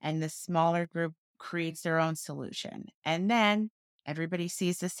 Mhm, And the smaller group creates their own solution. And then everybody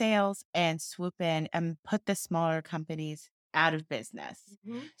sees the sales and swoop in and put the smaller companies out of business.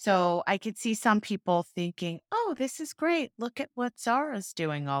 mhm, So I could see some people thinking, oh, this is great. Look at what Zara's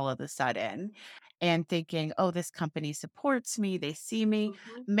doing all of a sudden. And thinking, oh, this company supports me. They see me.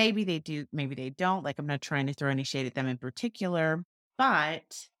 mhm, Maybe they do, maybe they don't. Like, I'm not trying to throw any shade at them in particular,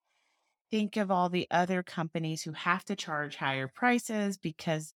 but think of all the other companies who have to charge higher prices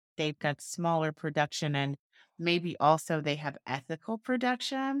because they've got smaller production and maybe also they have ethical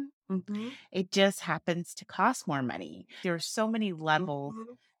production. mhm, It just happens to cost more money. There are so many levels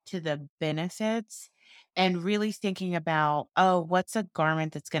mhm. to the benefits and really thinking about, oh, what's a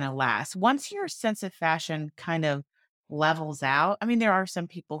garment that's going to last? Once your sense of fashion kind of levels out, I mean, there are some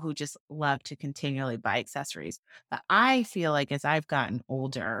people who just love to continually buy accessories, but I feel like as I've gotten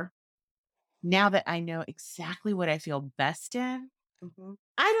older, now that I know exactly what I feel best in, Mhm,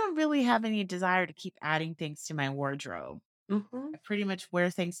 I don't really have any desire to keep adding things to my wardrobe. mhm. I pretty much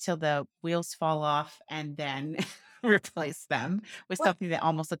wear things till the wheels fall off and then replace them with Well something that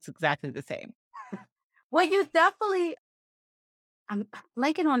almost looks exactly the same. well, you definitely I'm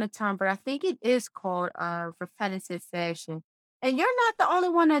blanking on the term, but I think it is called, repetitive fashion, and you're not the only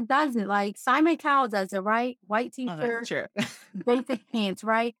one that does it, like, Simon Cowell does it, right? White Oh, that's T-shirt, true. basic pants,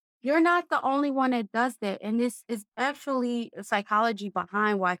 right? You're not the only one that does that, and this is actually a psychology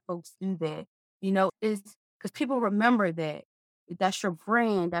behind why folks do that, is because people remember that. That's your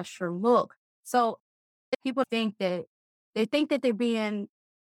brand, that's your look. So, people think that they're being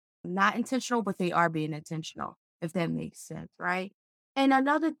not intentional, but they are being intentional, if that makes sense, right? And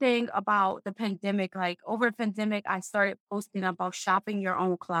another thing about the pandemic, like over the pandemic, I started posting about shopping your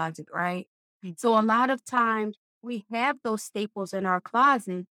own closet, right? Mm. So a lot of times we have those staples in our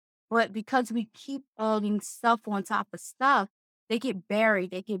closet, but because we keep adding stuff on top of stuff, they get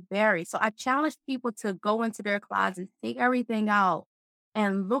buried. So I challenge people to go into their closets, take everything out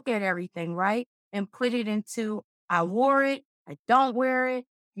and look at everything, right? And put it into I wore it, I don't wear it,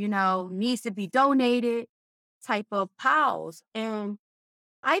 needs to be donated type of piles. And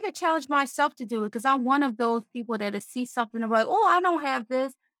I even challenge myself to do it because I'm one of those people that will see something and be like, oh, I don't have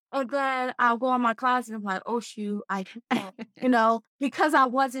this. And then I'll go in my closet and I'm like, oh, shoot, I, because I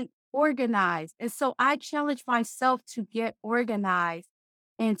wasn't organized. And so I challenge myself to get organized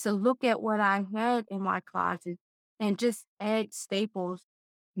and to look at what I had in my closet and just add staples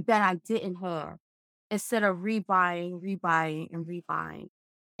that I didn't have instead of rebuying, rebuying, and rebuying.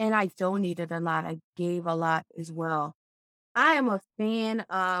 And I donated a lot. I gave a lot as well. I am a fan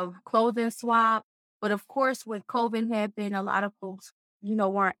of clothing swap, but of course, when COVID happened, a lot of folks,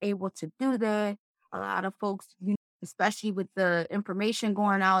 weren't able to do that. A lot of folks, especially with the information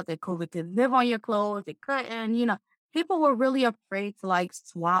going out that COVID could live on your clothes, it couldn't, people were really afraid to like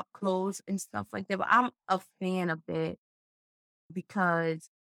swap clothes and stuff like that. But I'm a fan of that because,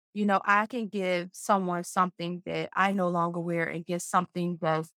 I can give someone something that I no longer wear and get something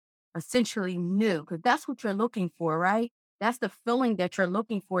that's essentially new because that's what you're looking for, right? That's the feeling that you're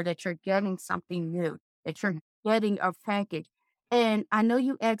looking for, that you're getting something new, that you're getting a package. And I know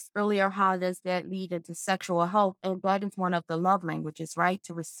you asked earlier, how does that lead into sexual health? And that is one of the love languages, right?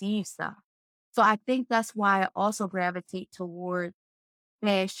 To receive stuff. So I think that's why I also gravitate toward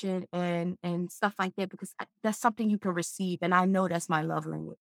fashion and stuff like that because that's something you can receive, and I know that's my love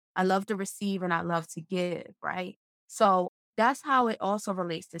language. I love to receive and I love to give, right? So that's how it also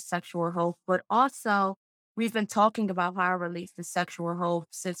relates to sexual health, but also we've been talking about how it relates to sexual health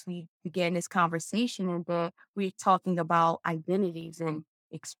since we began this conversation, and that we're talking about identities and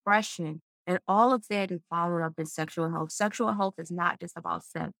expression, and all of that is followed up in sexual health. Sexual health is not just about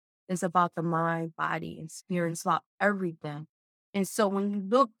sex; it's about the mind, body, and spirit. It's about everything. And so when you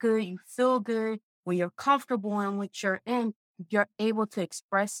look good, you feel good, when you're comfortable in what you're in, you're able to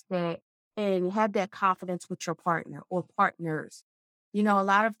express that and have that confidence with your partner or partners. A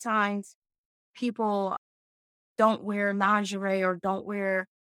lot of times people don't wear lingerie or don't wear,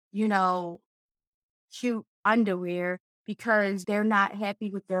 you know, cute underwear because they're not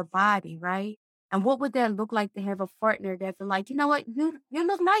happy with their body, right? And what would that look like to have a partner that's like, you know what, you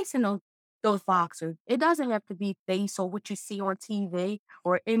look nice in those boxers. It doesn't have to be face or what you see on TV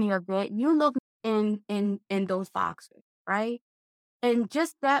or any of that. You look in those boxers, right? And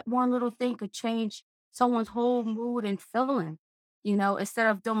just that one little thing could change someone's whole mood and feeling, instead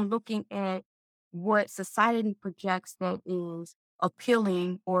of them looking at what society projects that is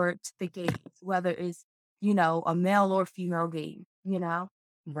appealing or to the gaze, whether it's, a male or female gaze. Uh,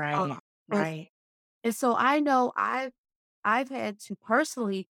 Right, and, right. and so I know I've had to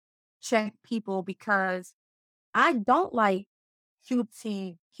personally check people because I don't like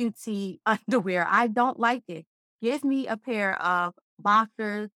cutesy underwear. I don't like it. Give me a pair of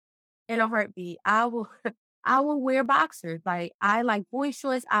boxers in a heartbeat. I will I will wear boxers. Like I like boy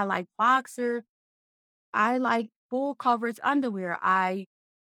shorts, I like boxer, I like full coverage underwear. I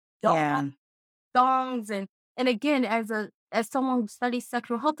don't like Yeah. thongs and again, as someone who studies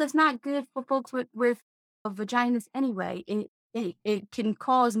sexual health, that's not good for folks with vaginas anyway. It can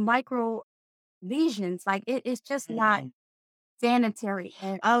cause micro lesions. Like it's just not Mhm. sanitary.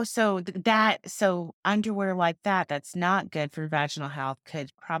 And Oh, so so underwear like that that's not good for vaginal health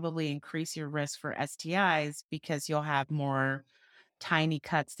could probably increase your risk for STIs because you'll have more tiny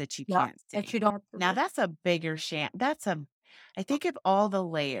cuts that you yeah, can't that see. you don't have to Now wear. that's a bigger that's I think of all the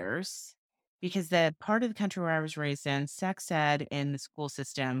layers because the part of the country where I was raised in, sex ed in the school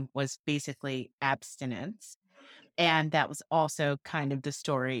system was basically abstinence. And that was also kind of the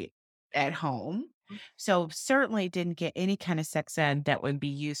story at home. So certainly didn't get any kind of sex ed that would be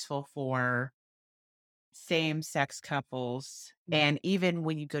useful for same sex couples. And even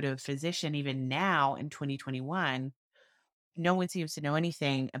when you go to a physician, even now in 2021, no one seems to know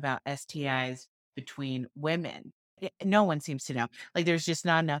anything about STIs between women. No one seems to know. Like there's just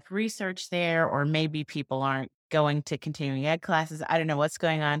not enough research there, or maybe people aren't going to continuing ed classes. I don't know what's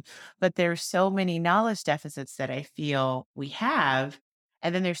going on, but there's so many knowledge deficits that I feel we have.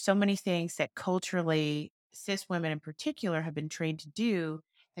 And then there's so many things that culturally cis women in particular have been trained to do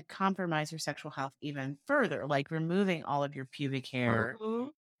that compromise your sexual health even further, like removing all of your pubic hair.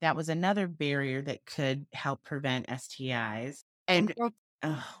 Mhm. That was another barrier that could help prevent STIs. And And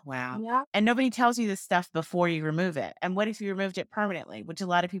oh, wow. yeah, And nobody tells you this stuff before you remove it. And what if you removed it permanently, which a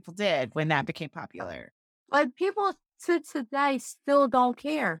lot of people did when that became popular? but people to today still don't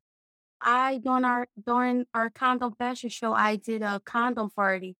care. I during our condom fashion show, I did a condom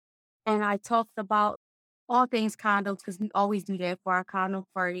party, and I talked about all things condoms because we always do that for our condom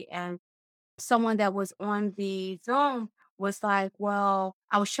party. And someone that was on the Zoom was like, "Well,"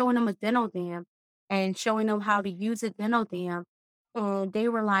 I was showing them a dental dam, and showing them how to use it, demo them. And they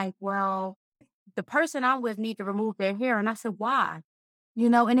were like, well, the person I'm with need to remove their hair. And I said, why?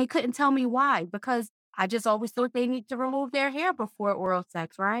 And they couldn't tell me why because I just always thought they need to remove their hair before oral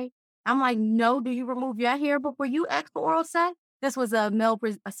sex, right? I'm like, no, do you remove your hair before you ask for oral sex? This was a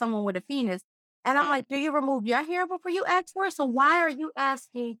someone with a penis. And I'm like, do you remove your hair before you ask for it? So why are you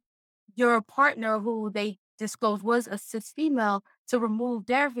asking your partner who they disclosed was a cis female to remove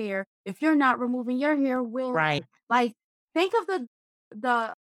their hair if you're not removing your hair? Well, Right. like, think of the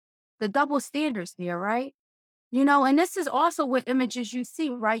the double standards there, right? And this is also what images you see,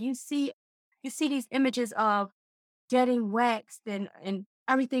 right? You see these images of getting waxed and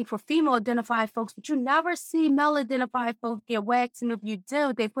everything for female identified folks, but you never see male identified folks get waxed. And if you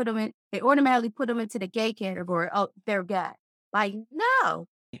do, they automatically put them into the gay category. Oh, they're gay. Like, no,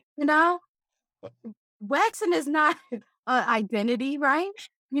 you know, waxing is not an identity, right?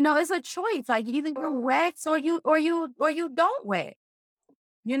 It's a choice. Like either you wax or you don't wax.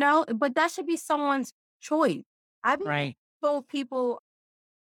 But that should be someone's choice. I've Right. told people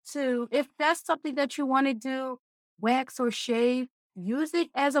to, if that's something that you want to do, wax or shave, use it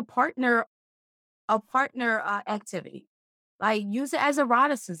as a partner activity. Like use it as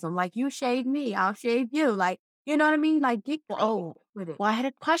eroticism. Like you shave me, I'll shave you. Like, you know what I mean? Like get Oh, with it. well, I had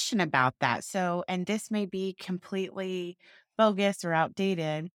a question about that. So, and this may be completely bogus or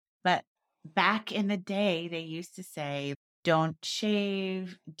outdated, but back in the day, they used to say, don't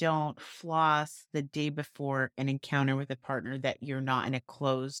shave, don't floss the day before an encounter with a partner that you're not in a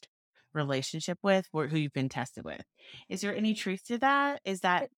closed relationship with or who you've been tested with. Is there any truth to that? Is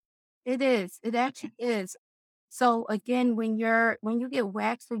that It, it is. It actually is. So again, when you get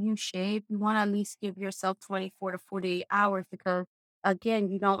waxed or you shave, you want to at least give yourself 24 to 48 hours because again,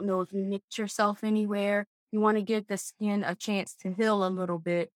 you don't know if you nicked yourself anywhere. You want to give the skin a chance to heal a little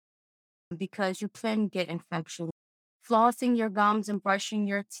bit because you can get infection. Flossing your gums and brushing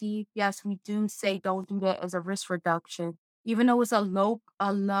your teeth, yes, we do say don't do that as a risk reduction. Even though it's a low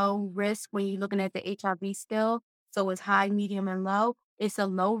risk when you're looking at the HIV scale, so it's high, medium, and low, it's a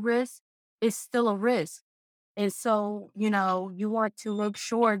low risk, it's still a risk. And so, you want to make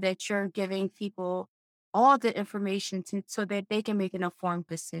sure that you're giving people all the information so that they can make an informed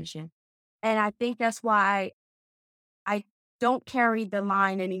decision. And I think that's why I don't carry the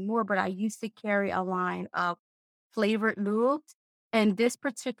line anymore, but I used to carry a line of flavored lubes. And this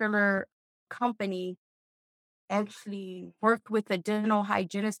particular company actually worked with a dental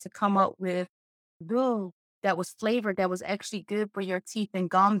hygienist to come up with lube that was flavored, that was actually good for your teeth and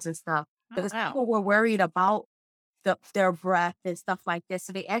gums and stuff. oh, Because wow. people were worried about their breath and stuff like this.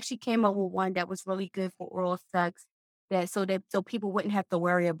 So they actually came up with one that was really good for oral sex so people wouldn't have to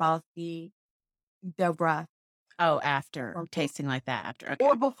worry about their breath. Oh, after Okay. tasting like that after.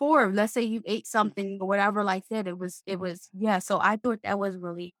 Or Okay. before, let's say you ate something or whatever like that, it was yeah, so I thought that was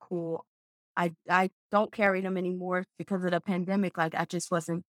really cool. I don't carry them anymore because of the pandemic, like, I just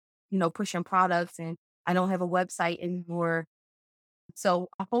wasn't, pushing products, and I don't have a website anymore. So,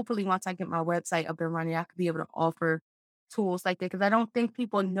 hopefully, once I get my website up and running, I could be able to offer tools like that because I don't think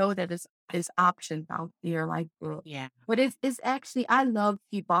people know that it's options out there like that. Yeah. But it's actually I love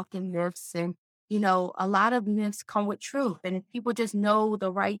debunking myths and, a lot of myths come with truth, and if people just know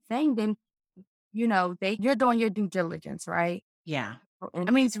the right thing, then, you're doing your due diligence, right? Yeah. I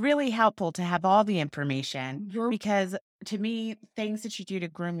And mean, it's really helpful to have all the information Mhm, because to me, things that you do to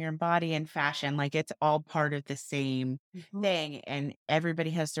groom your body and fashion, like it's all part of the same mhm. thing. And everybody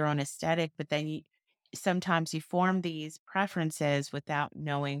has their own aesthetic, but then sometimes you form these preferences without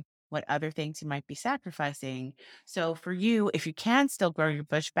knowing what other things you might be sacrificing. So for you, if you can still grow your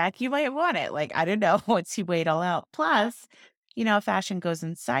bush back, you might want it. Like, I don't know, once you weigh it all out. Plus, fashion goes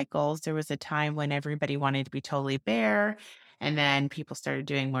in cycles. There was a time when everybody wanted to be totally bare. And then people started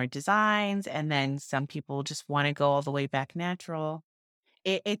doing more designs. And then some people just want to go all the way back natural.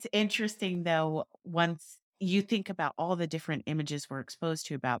 It's interesting, though, once you think about all the different images we're exposed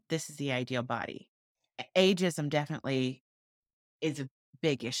to about this is the ideal body. Ageism definitely is a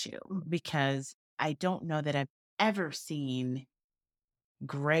big issue because I don't know that I've ever seen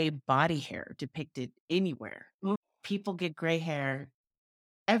gray body hair depicted anywhere. Mm. People get gray hair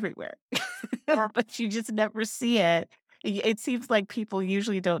everywhere, Yeah. but you just never see it. It seems like people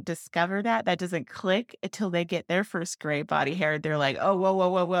usually don't discover that. That doesn't click until they get their first gray body hair. They're like, oh, whoa, whoa,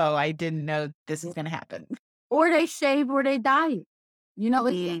 whoa, whoa. I didn't know this Yeah. was going to happen. Or they shave or they dye it.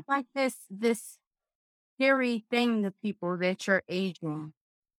 It's Mm. like this scary thing to people that you're aging.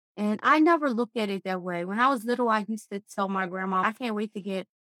 And I never looked at it that way. When I was little, I used to tell my grandma, I can't wait to get,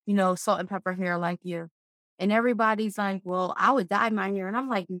 salt and pepper hair like you. And everybody's like, well, I would dye my hair. And I'm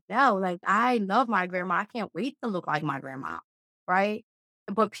like, no, like I love my grandma. I can't wait to look like my grandma. Right.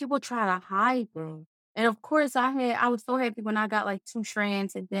 But people try to hide things. And of course I was so happy when I got like 2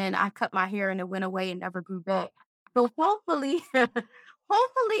 strands and then I cut my hair and it went away and never grew back. So hopefully,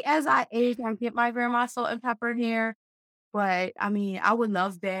 hopefully as I age, I get my grandma salt and pepper hair. But I mean, I would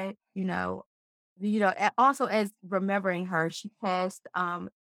love that, also as remembering her, she passed,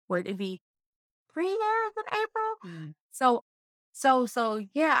 would it be 3 years in April? Mm. So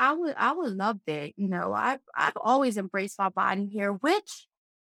yeah, I would love that, I've always embraced my body hair, which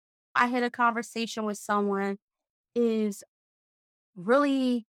I had a conversation with someone is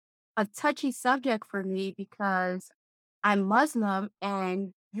really a touchy subject for me because I'm Muslim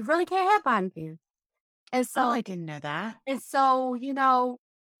and you really can't have body hair. And Oh, so I didn't know that.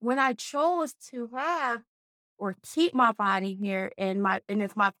 when I chose to have or keep my body hair and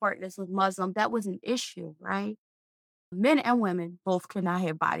if my partners was Muslim, that was an issue, right? Men and women both could not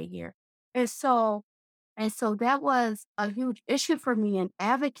have body hair. And so that was a huge issue for me in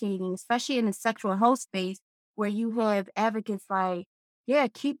advocating, especially in the sexual health space where you have advocates like, yeah,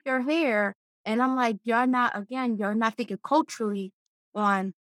 keep your hair. And I'm like, you're not thinking culturally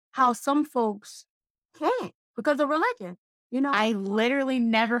on how some folks can't because of religion, you know? I literally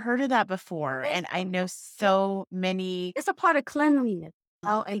never heard of that before, It's and I know so many. it's a part of cleanliness,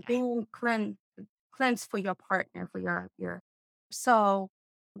 and Okay. being cleanse for your partner, for your so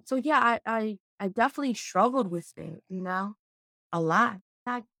yeah, I definitely struggled with it, a lot.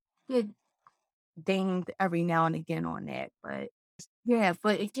 I get dinged every now and again on that, but yeah,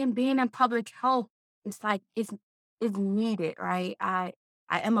 but again, being in public health, it's like it's needed, right? I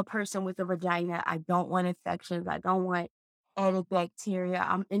am a person with a vagina. I don't want infections. I don't want added bacteria.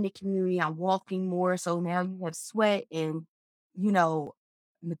 I'm in the community. I'm walking more, so now you have sweat and you know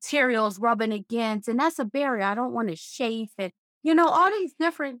materials rubbing against, and that's a barrier. I don't want to chafe and all these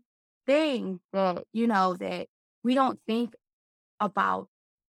different things that that we don't think about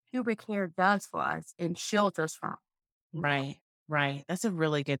pubic hair does for us and shields us from. Right, right. That's a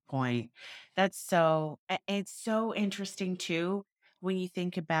really good point. That's so it's so interesting too when you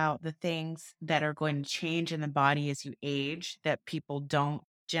think about the things that are going to change in the body as you age that people don't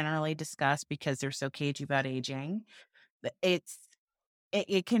generally discuss because they're so cagey about aging. It's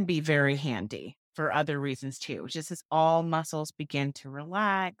it can be very handy for other reasons too. Just as all muscles begin to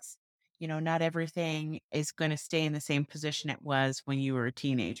relax, not everything is going to stay in the same position it was when you were a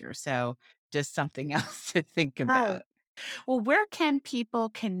teenager. So just something else to think Right. about. Well, where can people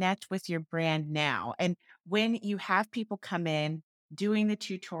connect with your brand now? And when you have people come in doing the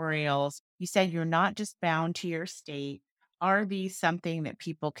tutorials, you said you're not just bound to your state. Are these something that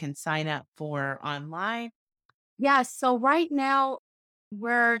people can sign up for online? Yeah, so right now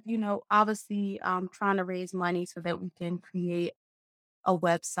we're, obviously trying to raise money so that we can create a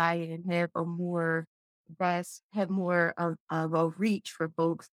website and have more of a reach for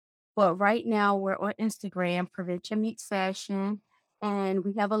folks. But right now we're on Instagram, Prevention Meets Fashion, and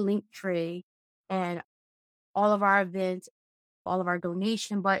we have a link tree and all of our events, all of our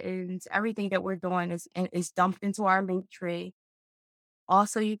donation buttons, everything that we're doing is dumped into our link tree.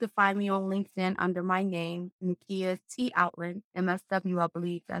 Also, you can find me on LinkedIn under my name, Nakia T. Outland, MSW, I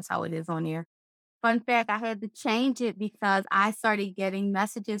believe that's how it is on there. Fun fact, I had to change it because I started getting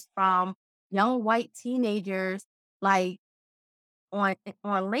messages from young white teenagers like on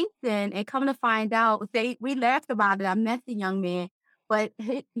LinkedIn and come to find out we laughed about it. I met the young man, but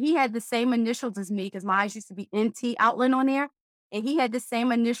he had the same initials as me because mine used to be NT Outland on there. And he had the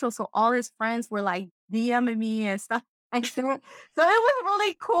same initials. So all his friends were like DMing me and stuff like that. So it was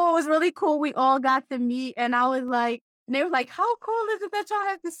really cool. It was really cool. We all got to meet and I was like, and they were like, how cool is it that y'all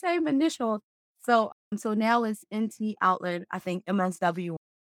have the same initials? So now it's NT Outland, I think MSW.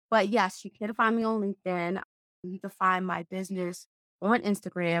 But yes, you can find me on LinkedIn. You can find my business on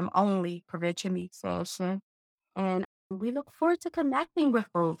Instagram only, Prevention Meets Fashion. And we look forward to connecting with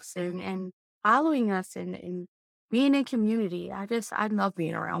folks and following us and being in community. I love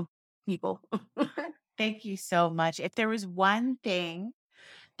being around people. Thank you so much. If there was one thing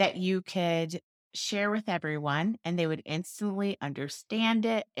that you could share with everyone and they would instantly understand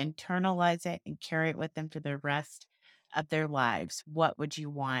it, internalize it, and carry it with them for the rest of their lives, what would you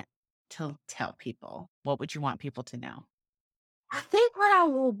want to tell people? What would you want people to know? I think what I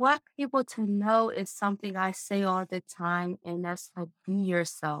will want people to know is something I say all the time, and that's like be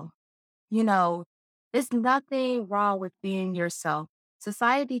yourself. You know, there's nothing wrong with being yourself.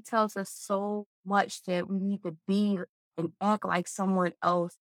 Society tells us so much that we need to be and act like someone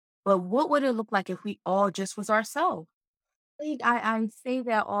else. But what would it look like if we all just was ourselves? I say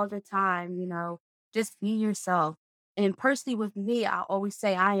that all the time, Just be yourself. And personally with me, I always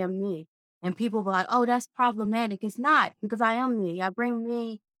say I am me. And people be like, oh, that's problematic. It's not because I am me. I bring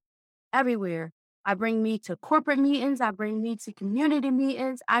me everywhere. I bring me to corporate meetings. I bring me to community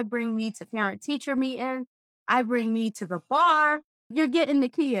meetings. I bring me to parent teacher meetings. I bring me to the bar. You're getting the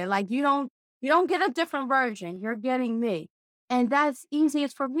kid. Like you don't get a different version. You're getting me. And that's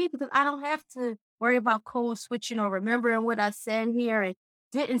easiest for me because I don't have to worry about code switching or remembering what I said here and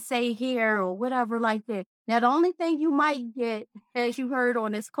didn't say here or whatever like that. Now, the only thing you might get, as you heard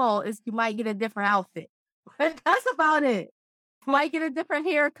on this call, is you might get a different outfit. But that's about it. Might get a different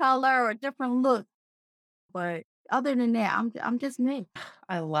hair color or a different look. But other than that, I'm just me.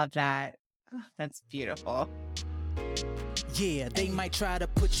 I love that. That's beautiful. Yeah, they might try to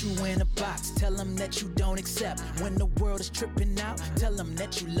put you in a box. Tell them that you don't accept. When the world is tripping out, tell them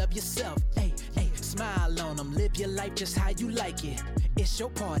that you love yourself. Hey, hey, smile on them. Live your life just how you like it. It's your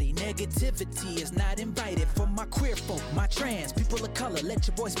party. Negativity is not invited. For my queer folk, my trans, people of color, let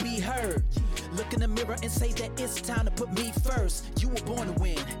your voice be heard. Look in the mirror and say that it's time to put me first. You were born to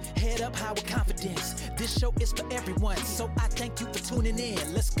win. Head up high with confidence. This show is for everyone, so I thank you for tuning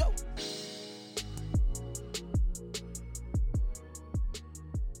in. Let's go.